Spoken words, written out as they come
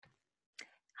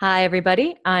Hi,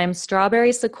 everybody. I'm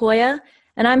Strawberry Sequoia,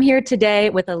 and I'm here today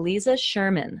with Aliza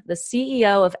Sherman, the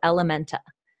CEO of Ellementa.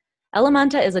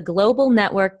 Ellementa is a global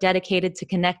network dedicated to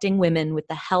connecting women with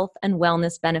the health and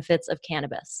wellness benefits of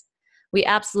cannabis. We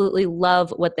absolutely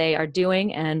love what they are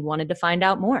doing and wanted to find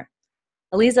out more.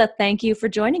 Aliza, thank you for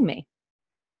joining me.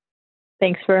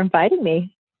 Thanks for inviting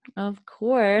me. Of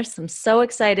course. I'm so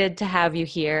excited to have you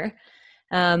here.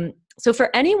 So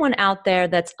for anyone out there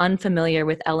that's unfamiliar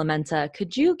with Ellementa,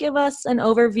 could you give us an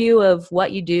overview of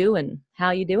what you do and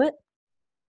how you do it?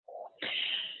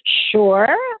 Sure.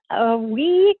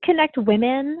 We connect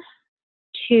women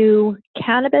to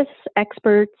cannabis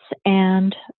experts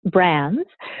and brands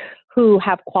who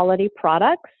have quality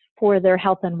products for their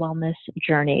health and wellness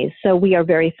journeys. So we are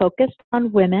very focused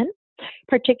on women,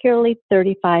 particularly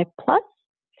 35 plus,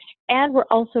 and we're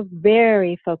also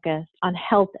very focused on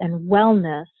health and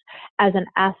wellness as an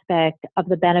aspect of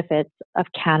the benefits of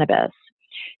cannabis.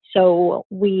 So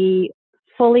we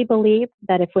fully believe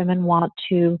that if women want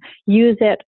to use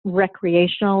it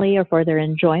recreationally or for their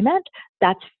enjoyment,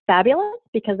 that's fabulous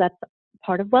because that's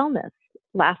part of wellness.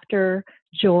 Laughter,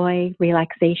 joy,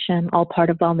 relaxation, all part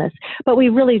of wellness. But we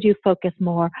really do focus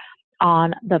more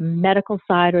on the medical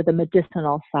side or the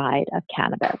medicinal side of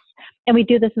cannabis. And we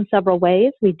do this in several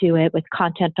ways. We do it with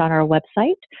content on our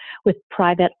website, with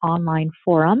private online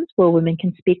forums where women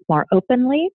can speak more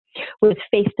openly, with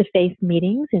face-to-face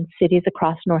meetings in cities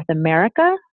across North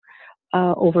America,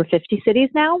 over 50 cities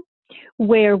now,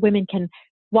 where women can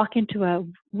walk into a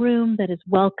room that is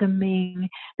welcoming,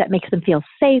 that makes them feel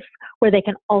safe, where they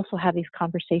can also have these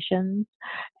conversations,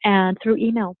 and through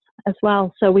emails as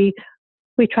well. So we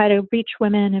try to reach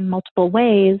women in multiple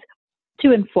ways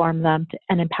to inform them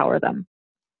and empower them.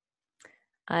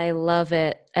 I love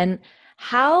it. And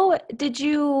how did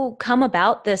you come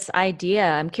about this idea?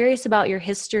 I'm curious about your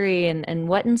history and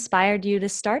what inspired you to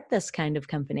start this kind of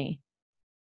company.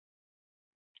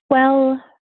 Well,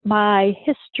 my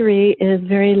history is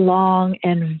very long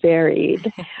and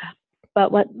varied.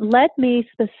 But what led me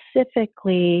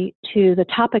specifically to the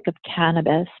topic of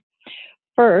cannabis,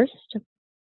 first,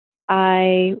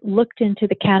 I looked into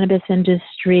the cannabis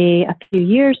industry a few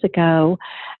years ago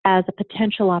as a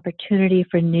potential opportunity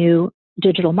for new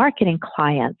digital marketing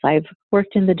clients. I've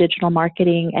worked in the digital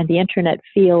marketing and the internet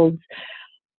fields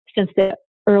since the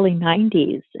early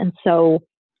 90s. And so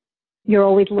you're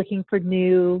always looking for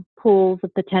new pools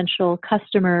of potential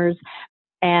customers,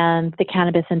 and the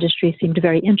cannabis industry seemed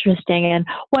very interesting. And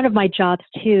one of my jobs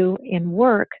too in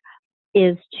work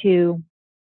is to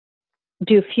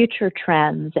do future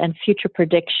trends and future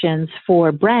predictions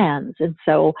for brands. And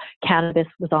so cannabis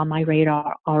was on my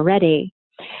radar already.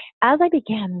 As I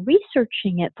began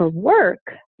researching it for work,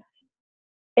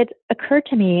 it occurred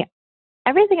to me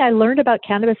everything I learned about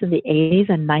cannabis in the 80s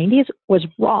and 90s was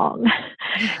wrong.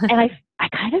 And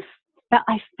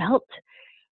I felt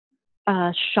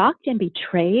shocked and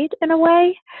betrayed in a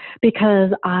way because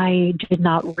I did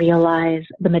not realize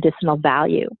the medicinal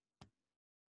value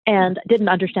and didn't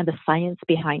understand the science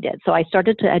behind it. So I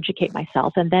started to educate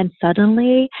myself, and then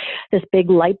suddenly this big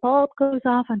light bulb goes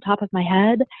off on top of my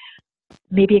head.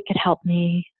 Maybe it could help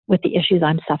me with the issues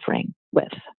I'm suffering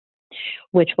with,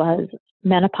 which was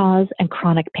menopause and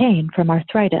chronic pain from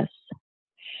arthritis.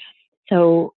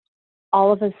 So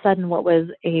all of a sudden, what was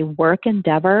a work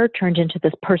endeavor turned into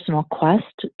this personal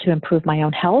quest to improve my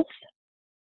own health.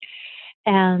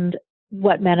 And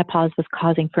what menopause was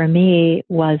causing for me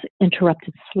was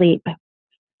interrupted sleep,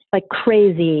 like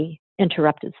crazy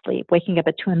interrupted sleep, waking up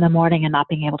at 2 a.m. and not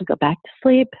being able to go back to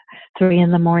sleep, 3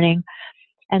 a.m.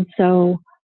 And so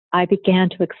I began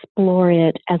to explore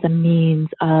it as a means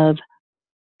of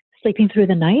sleeping through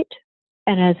the night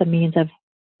and as a means of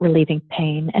relieving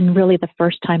pain. And really the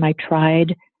first time I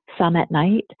tried some at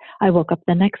night, I woke up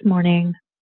the next morning.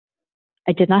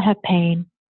 I did not have pain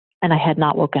and I had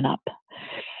not woken up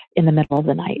in the middle of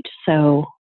the night. So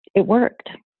it worked,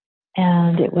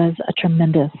 and it was a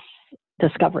tremendous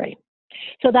discovery.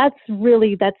 So that's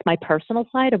my personal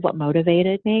side of what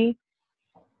motivated me.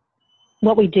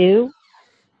 What we do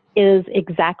is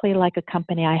exactly like a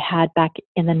company I had back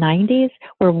in the 90s,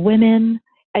 where women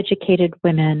educated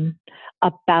women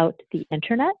about the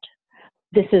internet.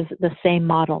 This is the same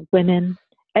model, women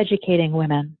educating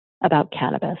women about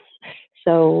cannabis.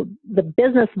 So the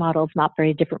business model is not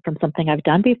very different from something I've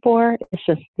done before. It's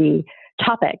just the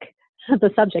topic, the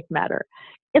subject matter.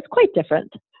 It's quite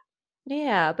different.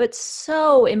 Yeah, but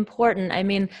so important. I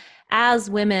mean, as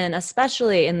women,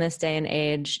 especially in this day and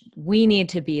age, we need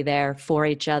to be there for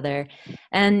each other.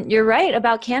 And you're right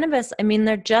about cannabis. I mean,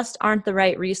 there just aren't the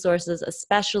right resources,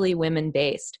 especially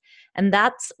women-based. And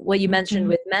that's what you mentioned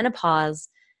with menopause.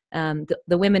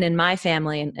 the women in my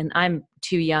family, and I'm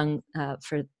too young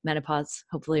for menopause,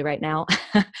 hopefully right now,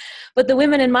 but the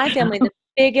women in my family, the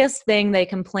biggest thing they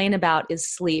complain about is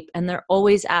sleep. And they're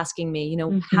always asking me,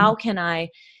 how can I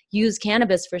use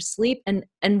cannabis for sleep? And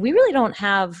we really don't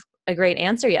have a great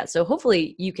answer yet. So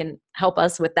hopefully you can help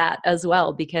us with that as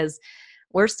well, because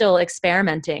we're still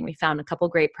experimenting. We found a couple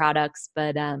great products,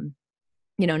 but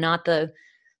not the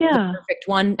perfect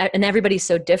one. And everybody's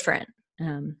so different,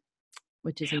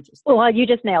 which is interesting. Well, you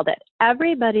just nailed it.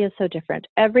 Everybody is so different.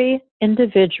 Every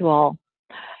individual,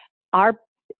 our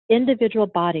individual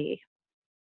body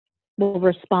will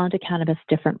respond to cannabis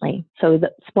differently. So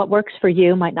what works for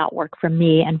you might not work for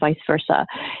me, and vice versa.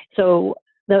 So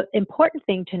the important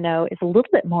thing to know is a little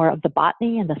bit more of the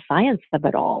botany and the science of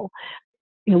it all.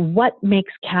 What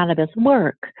makes cannabis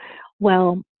work?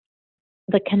 Well,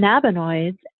 the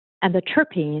cannabinoids and the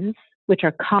terpenes, which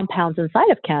are compounds inside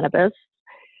of cannabis,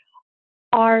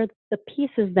 are the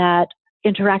pieces that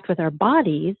interact with our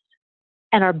bodies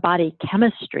and our body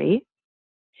chemistry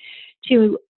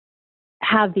to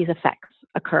have these effects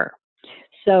occur.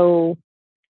 So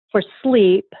for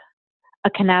sleep, a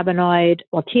cannabinoid,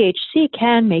 THC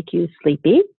can make you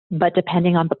sleepy, but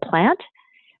depending on the plant,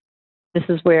 this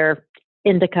is where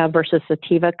indica versus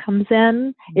sativa comes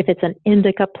in. If it's an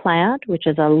indica plant, which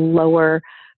is a lower,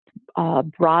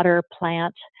 broader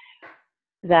plant,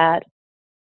 that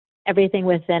everything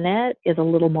within it is a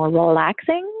little more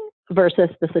relaxing, versus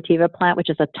the sativa plant, which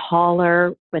is a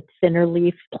taller with thinner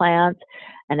leaf plant,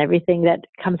 and everything that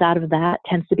comes out of that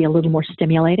tends to be a little more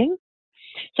stimulating.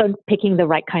 So picking the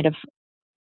right kind of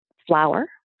flower,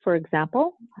 for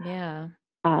example. Yeah.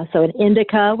 So an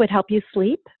indica would help you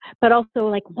sleep, but also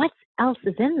like what else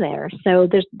is in there? So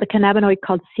there's the cannabinoid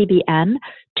called CBN.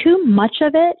 Too much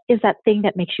of it is that thing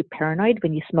that makes you paranoid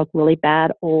when you smoke really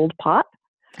bad old pot.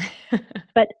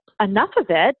 But enough of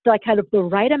it, like kind of the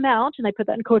right amount, and I put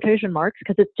that in quotation marks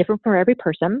because it's different for every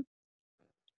person,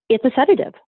 it's a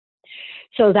sedative.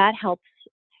 So that helps.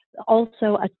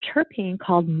 Also, a terpene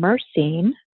called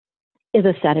myrcene is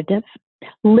a sedative.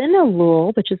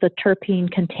 Linalool, which is a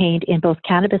terpene contained in both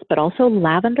cannabis but also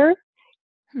lavender,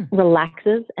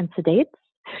 relaxes and sedates.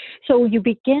 So you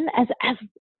begin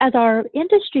as our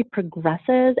industry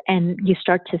progresses and you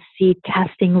start to see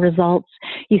testing results,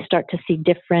 you start to see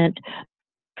different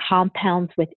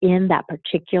compounds within that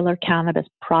particular cannabis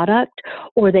product,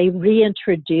 or they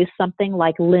reintroduce something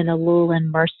like linalool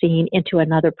and myrcene into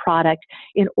another product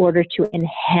in order to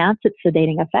enhance its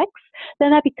sedating effects, then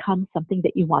that becomes something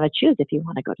that you want to choose if you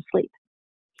want to go to sleep.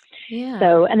 Yeah.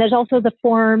 So, and there's also the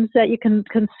forms that you can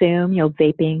consume,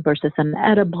 vaping versus an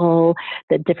edible,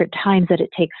 the different times that it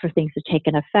takes for things to take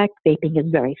an effect. Vaping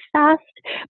is very fast,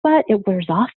 but it wears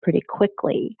off pretty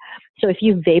quickly. So if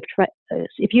you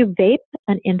vape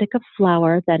an indica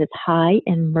flower that is high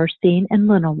in myrcene and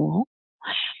linalool,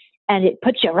 and it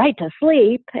puts you right to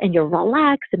sleep and you're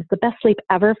relaxed and it's the best sleep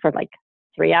ever for like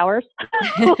 3 hours,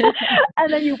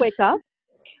 and then you wake up.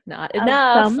 Not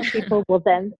enough. Some people will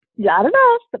then, not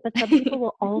enough, but some people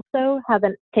will also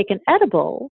take an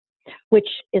edible, which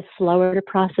is slower to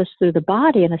process through the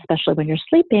body, and especially when you're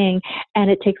sleeping,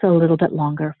 and it takes a little bit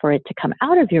longer for it to come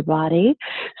out of your body.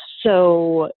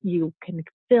 So you can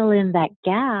fill in that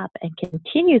gap and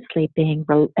continue sleeping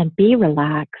and be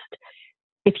relaxed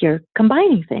if you're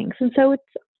combining things. And so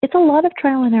it's a lot of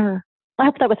trial and error. I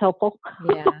hope that was helpful.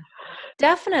 Yeah.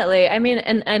 Definitely. I mean,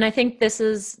 and I think this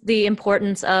is the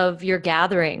importance of your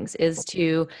gatherings, is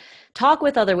to talk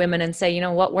with other women and say,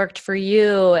 what worked for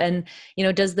you, and,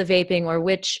 does the vaping or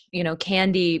which,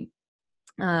 candy,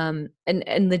 and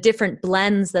the different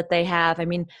blends that they have. I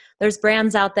mean, there's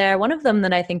brands out there. One of them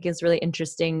that I think is really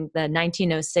interesting, the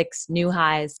 1906 New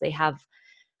Highs, they have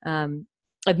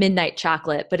a midnight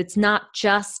chocolate, but it's not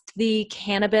just the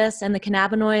cannabis and the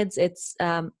cannabinoids. It's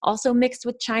also mixed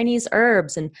with Chinese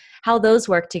herbs and how those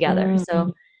work together.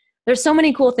 So there's so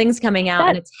many cool things coming out,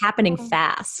 and it's happening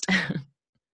fast.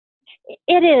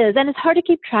 It is, and it's hard to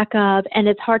keep track of, and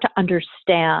it's hard to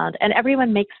understand, and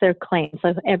everyone makes their claims.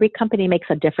 So every company makes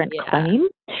a different claim.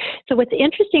 So what's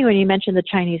interesting when you mentioned the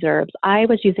Chinese herbs, I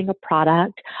was using a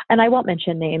product, and I won't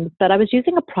mention names, but I was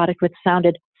using a product which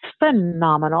sounded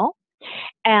phenomenal.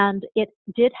 And it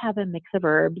did have a mix of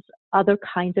herbs, other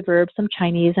kinds of herbs, some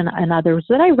Chinese and others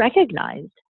that I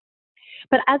recognized.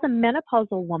 But as a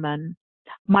menopausal woman,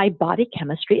 my body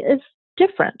chemistry is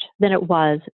different than it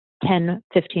was 10,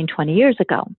 15, 20 years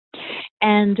ago.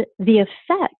 And the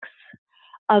effects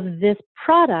of this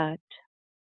product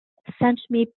sent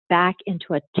me back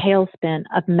into a tailspin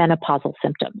of menopausal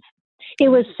symptoms. It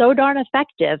was so darn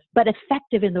effective, but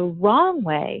effective in the wrong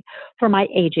way for my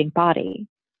aging body.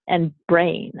 and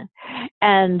brain.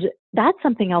 And that's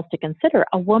something else to consider.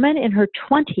 A woman in her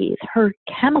 20s, her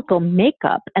chemical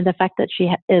makeup and the fact that she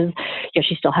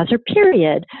still has her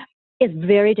period is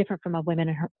very different from a woman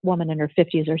in her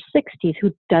 50s or 60s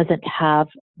who doesn't have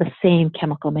the same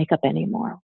chemical makeup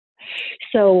anymore.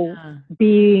 So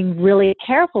being really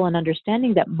careful and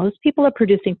understanding that most people are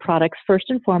producing products first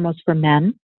and foremost for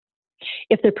men.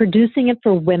 If they're producing it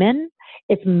for women,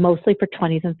 it's mostly for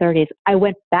 20s and 30s. I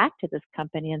went back to this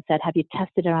company and said, have you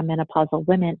tested it on menopausal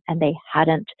women? And they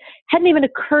hadn't even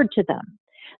occurred to them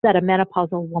that a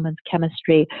menopausal woman's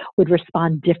chemistry would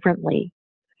respond differently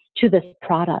to this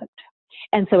product.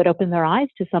 And so it opened their eyes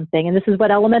to something. And this is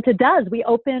what Ellementa does. We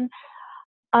open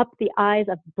up the eyes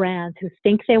of brands who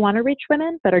think they want to reach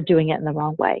women but are doing it in the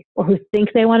wrong way, or who think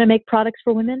they want to make products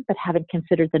for women but haven't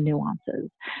considered the nuances.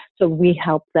 So we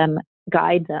help them,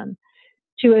 guide them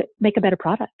to make a better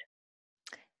product.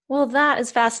 Well, that is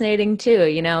fascinating too.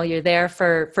 You're there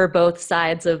for both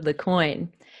sides of the coin,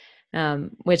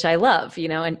 which I love,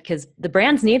 and because the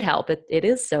brands need help. It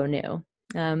is so new.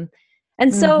 And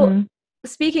so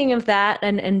speaking of that,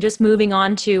 and just moving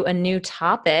on to a new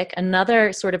topic,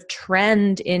 another sort of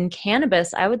trend in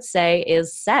cannabis, I would say,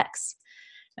 is sex.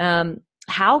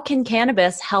 How can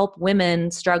cannabis help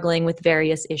women struggling with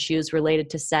various issues related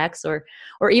to sex, or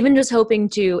even just hoping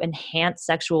to enhance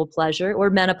sexual pleasure,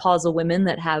 or menopausal women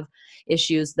that have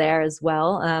issues there as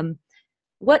well?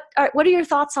 What are your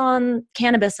thoughts on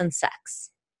cannabis and sex?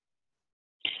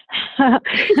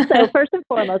 So first and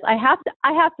foremost, I have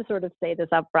to sort of say this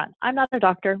up front. I'm not a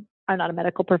doctor. I'm not a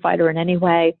medical provider in any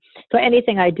way. So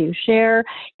anything I do share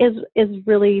is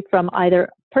really from either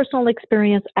personal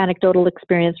experience, anecdotal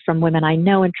experience from women I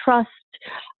know and trust,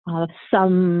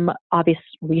 some obvious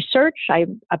research.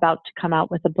 I'm about to come out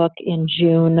with a book in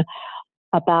June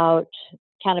about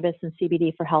cannabis and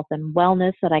CBD for health and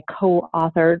wellness that I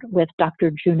co-authored with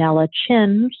Dr. Junella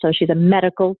Chin. So she's a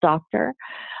medical doctor.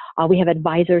 We have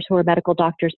advisors who are medical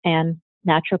doctors and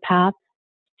naturopaths.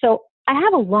 So I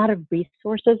have a lot of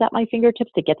resources at my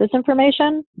fingertips to get this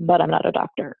information, but I'm not a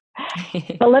doctor.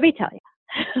 But let me tell you,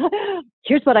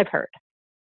 here's what I've heard.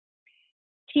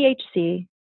 THC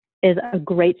is a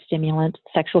great stimulant,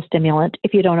 sexual stimulant,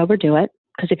 if you don't overdo it,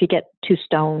 because if you get too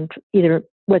stoned, either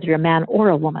whether you're a man or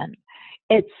a woman,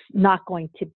 it's not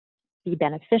going to be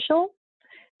beneficial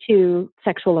to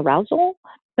sexual arousal,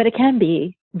 but it can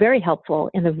be very helpful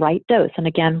in the right dose. And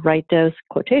again, right dose,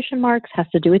 quotation marks, has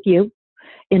to do with you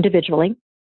individually.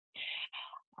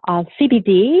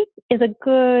 CBD is a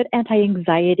good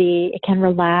anti-anxiety. It can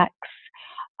relax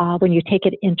when you take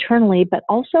it internally, but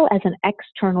also as an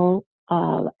external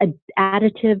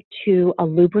additive to a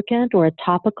lubricant or a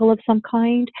topical of some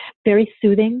kind. Very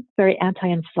soothing, very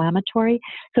anti-inflammatory.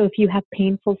 So if you have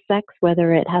painful sex,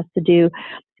 whether it has to do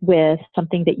with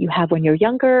something that you have when you're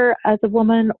younger as a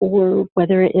woman, or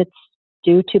whether it's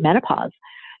due to menopause,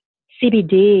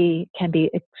 CBD can be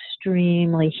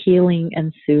extremely healing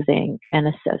and soothing and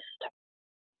assist.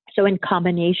 So in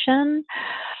combination,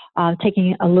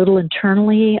 taking a little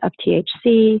internally of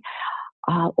THC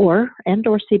or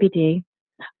CBD,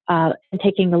 and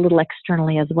taking a little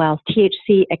externally as well.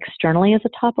 THC externally as a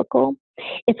topical.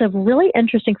 It's a really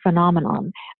interesting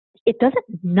phenomenon. It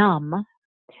doesn't numb,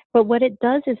 but what it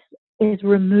does is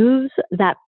removes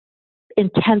that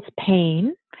intense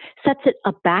pain, sets it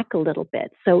back a little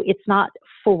bit, so it's not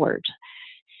forward.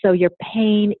 So your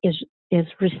pain is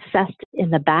recessed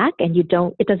in the back, and it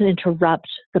doesn't interrupt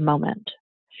the moment.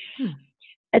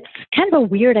 It's kind of a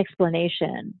weird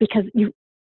explanation, because you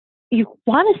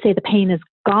want to say the pain is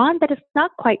gone, but it's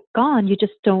not quite gone.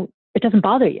 It doesn't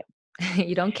bother you.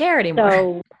 You don't care anymore.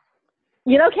 So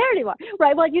you don't care anymore,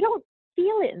 right? Well, you don't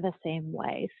feel it in the same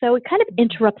way. So it kind of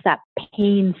interrupts that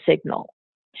pain signal.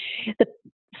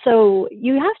 So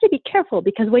you have to be careful,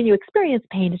 because when you experience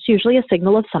pain, it's usually a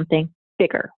signal of something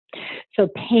bigger. So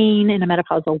pain in a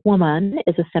menopausal woman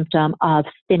is a symptom of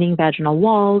thinning vaginal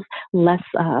walls, less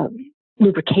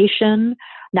lubrication,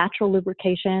 natural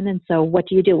lubrication. And so what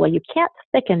do? Well, you can't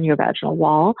thicken your vaginal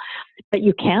wall, but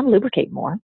you can lubricate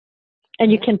more.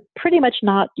 And you can pretty much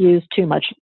not use too much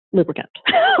lubricant.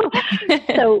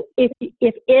 So if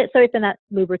in that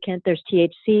lubricant there's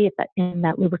THC, if in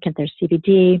that lubricant there's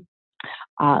CBD,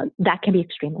 that can be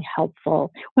extremely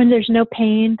helpful. When there's no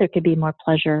pain, there could be more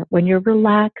pleasure. When you're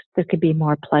relaxed, there could be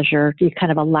more pleasure. You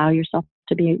kind of allow yourself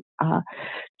to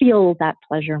feel that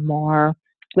pleasure more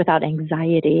without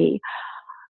anxiety.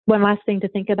 One last thing to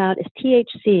think about is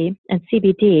THC and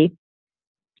CBD.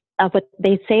 What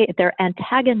they say, they're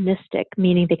antagonistic,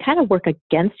 meaning they kind of work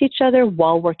against each other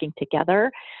while working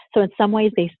together. So in some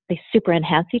ways, they super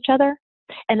enhance each other.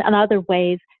 And in other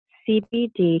ways,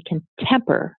 CBD can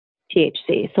temper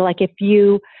THC. So like if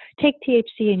you take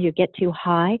THC and you get too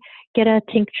high, get a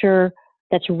tincture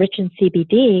that's rich in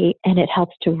CBD and it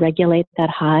helps to regulate that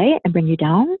high and bring you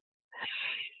down.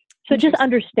 So just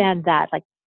understand that. Like,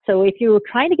 so if you're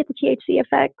trying to get the THC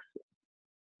effects,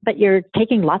 but you're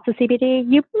taking lots of CBD,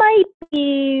 you might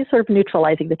be sort of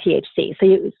neutralizing the THC.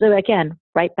 So again,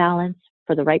 right balance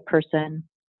for the right person.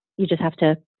 You just have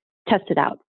to test it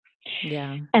out.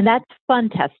 Yeah. And that's fun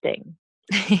testing.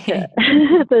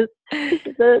 the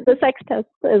sex test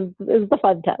is the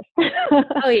fun test.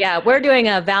 Oh yeah, we're doing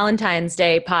a Valentine's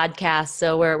Day podcast,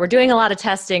 so we're doing a lot of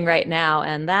testing right now,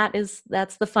 and that's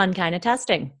the fun kind of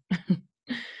testing.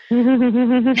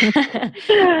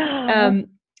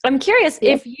 I'm curious,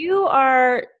 if you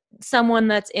are someone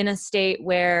that's in a state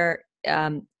where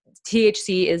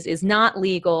THC is not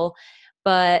legal,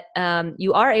 but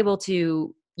you are able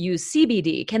to use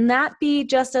CBD, can that be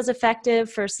just as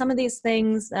effective for some of these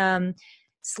things?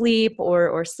 Sleep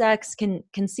or sex, can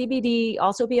CBD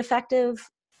also be effective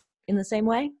in the same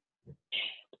way?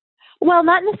 Well,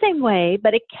 not in the same way,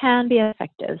 but it can be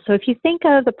effective. So if you think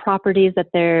of the properties that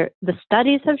the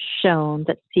studies have shown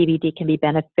that CBD can be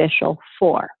beneficial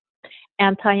for: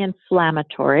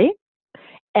 anti-inflammatory,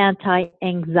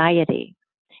 anti-anxiety.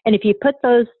 And if you put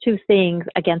those two things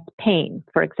against pain,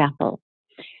 for example,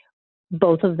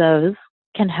 both of those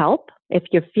can help. If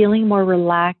you're feeling more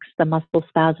relaxed, the muscle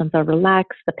spasms are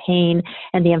relaxed, the pain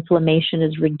and the inflammation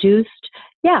is reduced.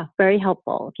 Yeah, very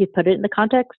helpful. If you put it in the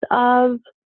context of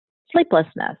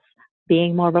sleeplessness,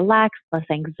 being more relaxed, less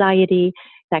anxiety,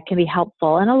 that can be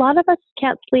helpful. And a lot of us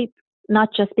can't sleep,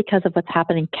 not just because of what's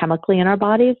happening chemically in our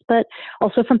bodies, but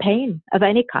also from pain of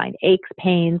any kind: aches,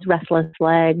 pains, restless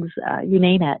legs, you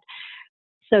name it.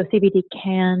 So CBD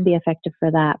can be effective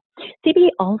for that. CBD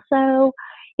also,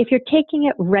 if you're taking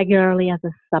it regularly as a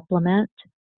supplement,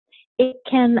 it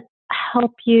can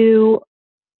help you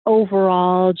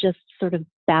overall just sort of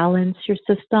balance your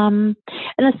system.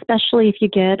 And especially if you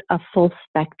get a full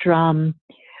spectrum,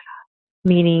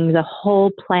 meaning the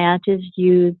whole plant is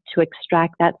used to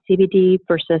extract that CBD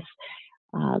versus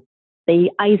they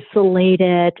isolate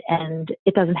it and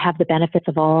it doesn't have the benefits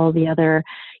of all the other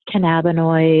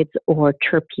cannabinoids or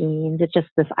terpenes. It's just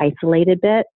this isolated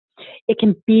bit. It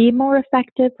can be more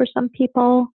effective for some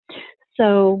people.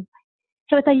 So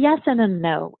it's a yes and a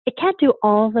no. It can't do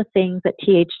all the things that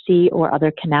THC or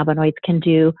other cannabinoids can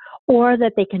do, or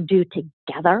that they can do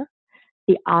together.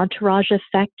 The entourage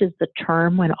effect is the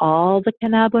term when all the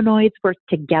cannabinoids work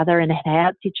together and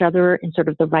enhance each other in sort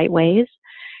of the right ways.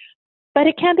 But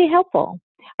it can be helpful.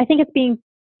 I think it's being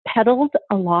peddled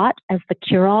a lot as the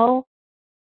cure-all,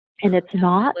 and it's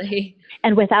Definitely not.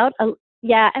 And without a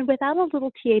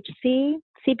little THC,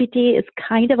 CBD is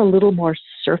kind of a little more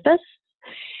surface,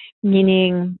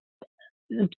 meaning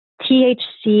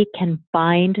THC can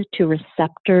bind to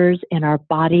receptors in our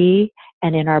body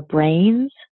and in our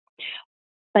brains,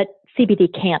 but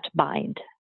CBD can't bind.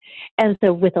 And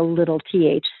so with a little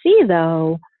THC,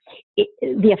 though,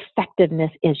 the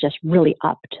effectiveness is just really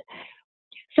upped.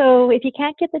 So if you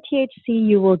can't get the THC,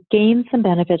 you will gain some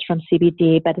benefits from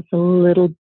CBD, but it's a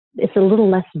little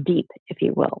less deep, if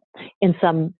you will, in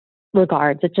some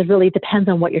regards. It just really depends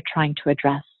on what you're trying to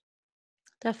address.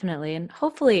 Definitely. And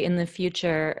hopefully in the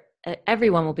future,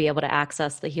 everyone will be able to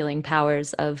access the healing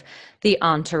powers of the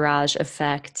entourage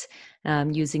effect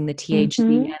using the THC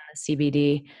and the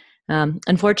CBD.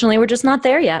 Unfortunately, we're just not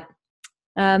there yet.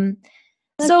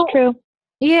 That's true.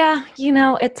 Yeah,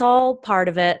 it's all part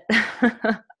of it.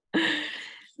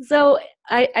 So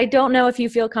I don't know if you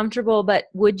feel comfortable, but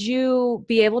would you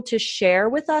be able to share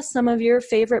with us some of your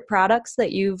favorite products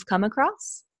that you've come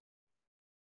across?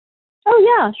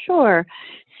 Oh, yeah, sure.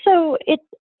 So it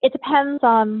depends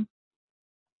on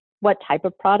what type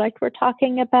of product we're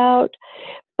talking about,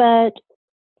 but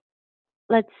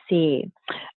let's see.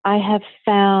 I have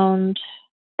found,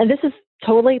 and this is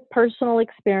totally personal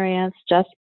experience, just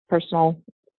personal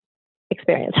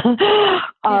experience.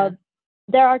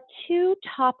 There are two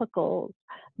topicals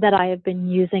that I have been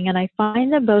using, and I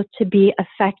find them both to be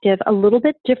effective, a little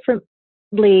bit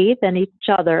differently than each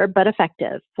other, but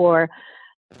effective for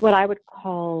what I would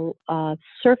call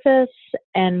surface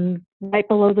and right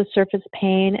below the surface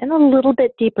pain, and a little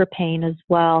bit deeper pain as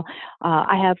well.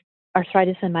 I have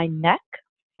arthritis in my neck,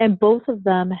 and both of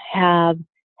them have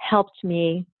helped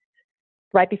me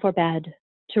right before bed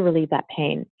to relieve that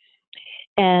pain.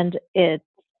 And it's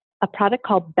a product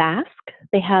called Basque.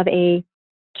 They have a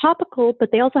topical,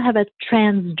 but they also have a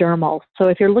transdermal. So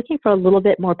if you're looking for a little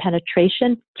bit more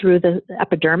penetration through the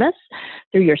epidermis,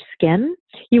 through your skin,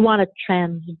 you want a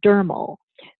transdermal.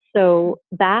 So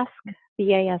Basque,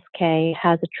 BASK,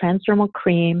 has a transdermal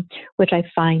cream, which I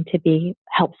find to be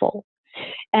helpful.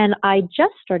 And I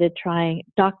just started trying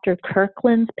Dr.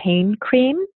 Kirkland's pain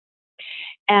cream,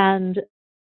 and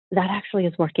that actually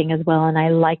is working as well, and I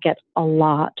like it a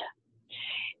lot.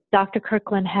 Dr.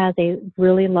 Kirkland has a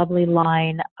really lovely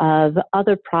line of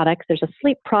other products. There's a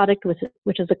sleep product,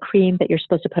 which is a cream that you're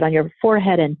supposed to put on your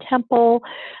forehead and temple.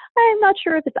 I'm not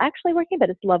sure if it's actually working, but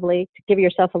it's lovely to give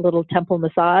yourself a little temple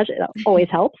massage. It always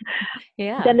helps.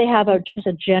 Yeah. Then they have just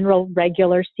a general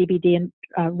regular CBD and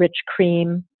rich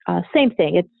cream. Same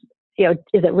thing. It's,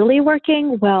 is it really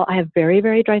working? Well, I have very,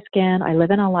 very dry skin. I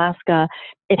live in Alaska.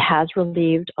 It has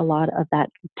relieved a lot of that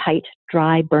tight,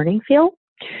 dry, burning feel.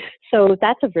 So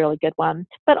that's a really good one.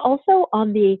 But also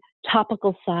on the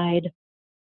topical side,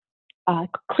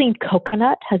 Clean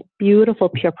Coconut has beautiful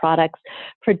pure products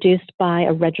produced by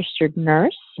a registered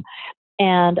nurse.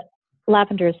 And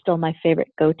lavender is still my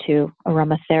favorite go-to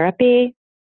aromatherapy,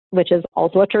 which is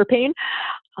also a terpene.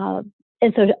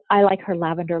 And so I like her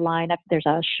lavender line. There's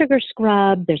a sugar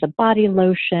scrub, there's a body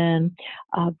lotion,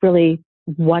 really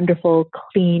wonderful,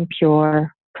 clean,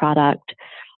 pure product.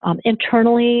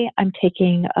 Internally, I'm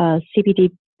taking a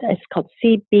CBD, it's called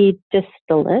CB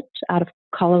distillate out of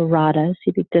Colorado,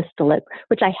 CB distillate,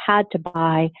 which I had to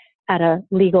buy at a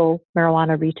legal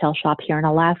marijuana retail shop here in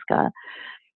Alaska.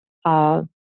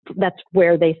 That's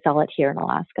where they sell it here in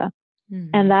Alaska. Mm-hmm.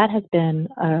 And that has been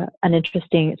an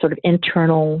interesting sort of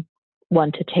internal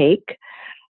one to take.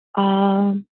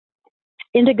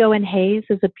 Indigo and Haze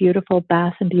is a beautiful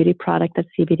bath and beauty product that's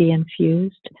CBD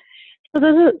infused. So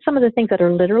those are some of the things that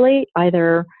are literally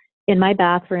either in my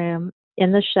bathroom,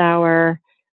 in the shower,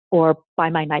 or by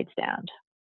my nightstand.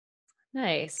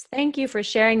 Nice. Thank you for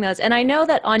sharing those. And I know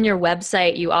that on your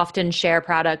website, you often share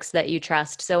products that you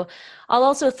trust. So I'll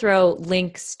also throw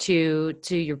links to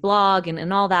your blog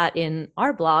and all that in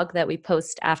our blog that we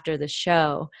post after the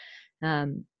show.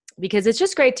 Because it's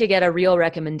just great to get a real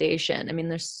recommendation. I mean,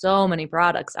 there's so many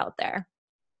products out there.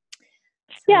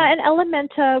 So. Yeah, and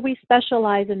Ellementa, we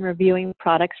specialize in reviewing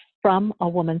products from a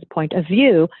woman's point of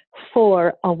view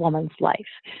for a woman's life.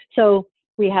 So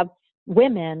we have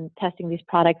women testing these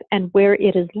products, and where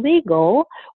it is legal,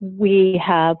 we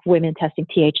have women testing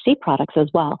THC products as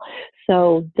well.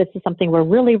 So this is something we're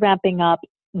really ramping up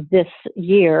this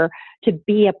year to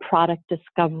be a product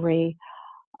discovery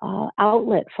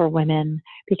outlet for women,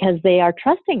 because they are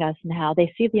trusting us now.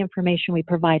 They see the information we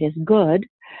provide is good.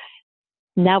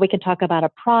 Now we can talk about a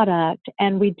product,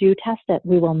 and we do test it.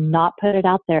 We will not put it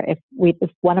out there if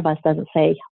one of us doesn't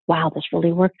say, wow, this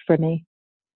really worked for me.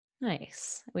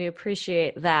 Nice. We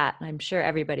appreciate that. I'm sure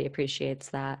everybody appreciates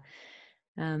that.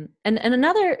 And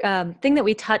another thing that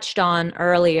we touched on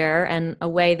earlier, and a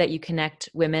way that you connect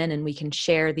women and we can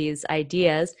share these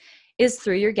ideas, is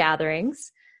through your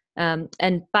gatherings.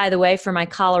 And by the way, for my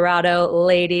Colorado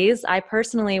ladies, I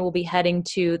personally will be heading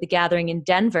to the gathering in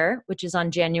Denver, which is on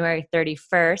January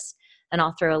 31st, and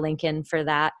I'll throw a link in for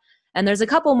that. And there's a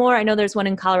couple more. I know there's one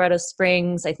in Colorado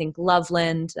Springs, I think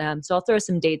Loveland, so I'll throw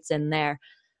some dates in there.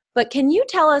 But can you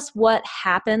tell us what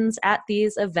happens at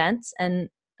these events, and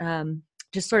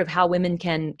just sort of how women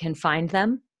can find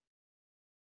them?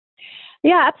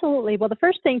 Yeah, absolutely. Well, the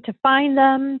first thing to find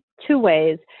them, two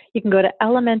ways. You can go to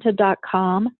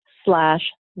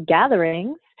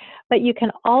ellementa.com/gatherings, but you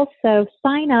can also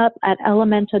sign up at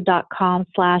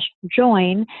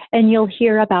ellementa.com/join, and you'll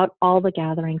hear about all the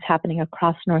gatherings happening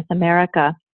across North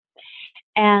America.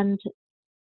 And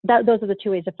those are the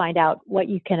two ways to find out. What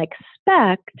you can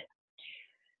expect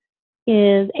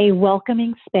is a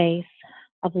welcoming space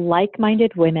of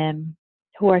like-minded women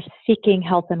who are seeking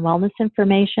health and wellness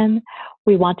information.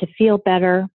 We want to feel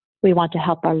better. We want to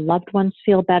help our loved ones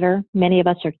feel better. Many of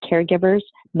us are caregivers,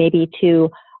 maybe to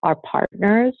our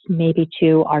partners, maybe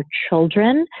to our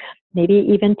children, maybe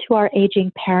even to our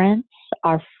aging parents,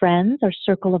 our friends, our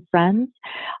circle of friends.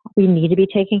 We need to be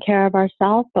taking care of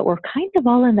ourselves, but we're kind of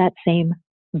all in that same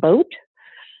boat.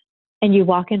 And you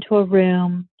walk into a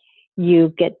room,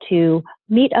 you get to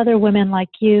meet other women like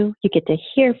you get to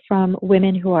hear from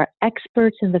women who are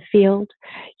experts in the field,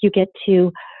 you get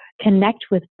to connect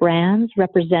with brands,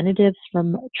 representatives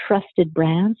from trusted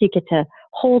brands, you get to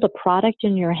hold a product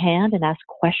in your hand and ask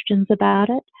questions about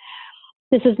it.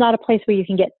 This is not a place where you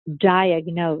can get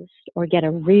diagnosed or get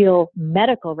a real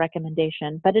medical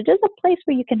recommendation, but it is a place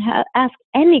where you can ask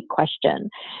any question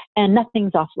and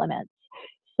nothing's off limits.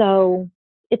 So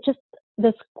it's just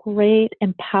this great,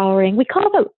 empowering, we call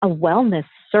it a wellness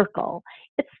circle.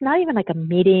 It's not even like a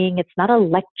meeting. It's not a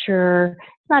lecture.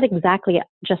 It's not exactly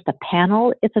just a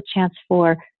panel. It's a chance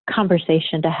for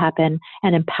conversation to happen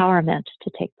and empowerment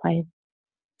to take place.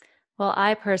 Well,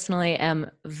 I personally am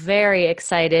very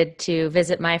excited to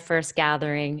visit my first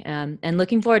gathering, and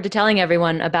looking forward to telling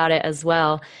everyone about it as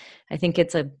well. I think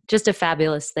it's just a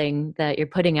fabulous thing that you're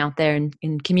putting out there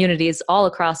in communities all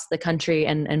across the country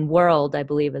and world, I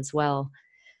believe, as well.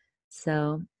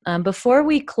 So before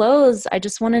we close, I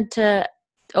just wanted to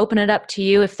open it up to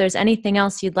you if there's anything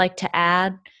else you'd like to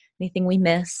add, anything we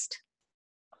missed.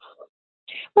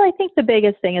 Well, I think the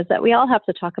biggest thing is that we all have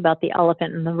to talk about the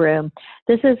elephant in the room.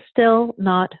 This is still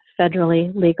not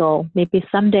federally legal. Maybe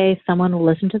someday someone will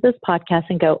listen to this podcast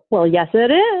and go, well, yes, it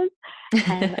is.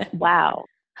 And wow,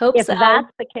 Hope if so.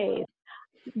 that's the case,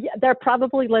 yeah, they're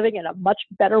probably living in a much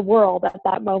better world at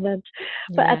that moment.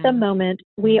 But at the moment,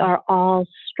 we are all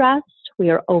stressed. We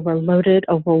are overloaded,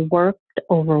 overworked,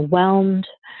 overwhelmed.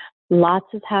 Lots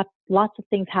of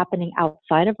things happening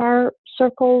outside of our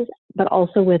circles, but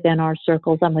also within our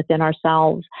circles and within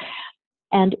ourselves.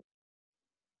 And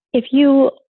if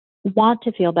you want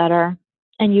to feel better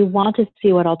and you want to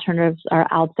see what alternatives are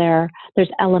out there, there's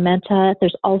Ellementa.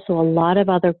 There's also a lot of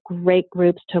other great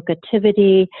groups.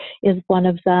 Tokativity is one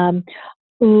of them.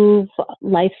 Oov,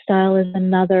 Lifestyle is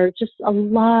another. Just a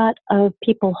lot of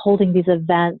people holding these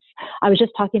events. I was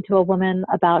just talking to a woman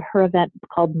about her event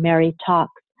called Mary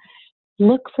Talks.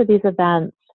 Look for these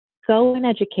events. Go and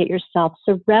educate yourself.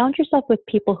 Surround yourself with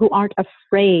people who aren't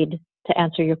afraid to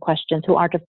answer your questions, who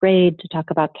aren't afraid to talk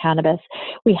about cannabis.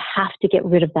 We have to get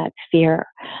rid of that fear,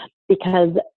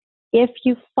 because if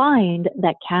you find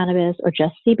that cannabis or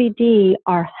just CBD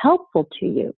are helpful to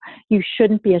you, you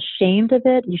shouldn't be ashamed of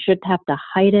it. You shouldn't have to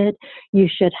hide it. You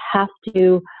should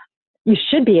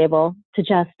be able to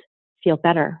just feel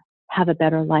better, have a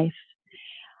better life.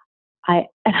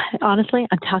 Honestly,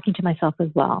 I'm talking to myself as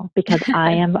well, because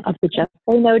I am of the just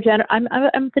say no I'm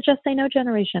the just say no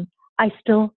generation. I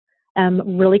still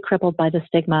am really crippled by the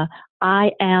stigma.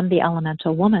 I am the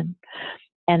elemental woman,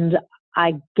 and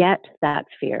I get that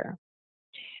fear.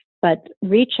 But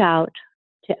reach out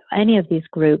to any of these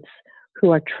groups who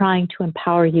are trying to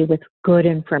empower you with good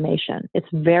information. It's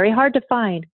very hard to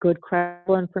find good,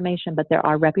 credible information, but there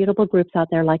are reputable groups out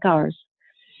there like ours.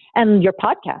 And your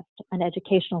podcast, an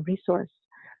educational resource.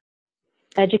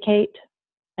 Educate,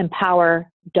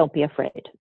 empower, don't be afraid.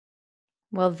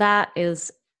 Well, that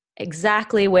is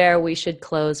exactly where we should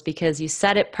close, because you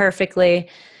said it perfectly.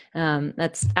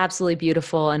 That's absolutely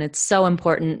beautiful, and it's so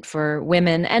important for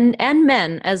women and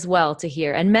men as well to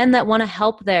hear, and men that want to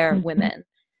help their women.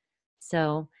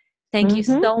 So thank you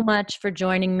so much for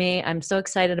joining me. I'm so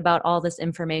excited about all this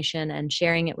information and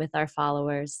sharing it with our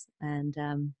followers. And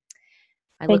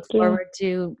I look forward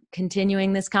to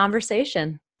continuing this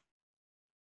conversation.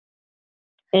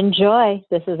 Enjoy.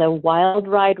 This is a wild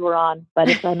ride we're on, but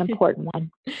it's an important one.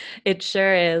 It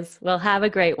sure is. Well, have a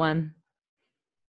great one.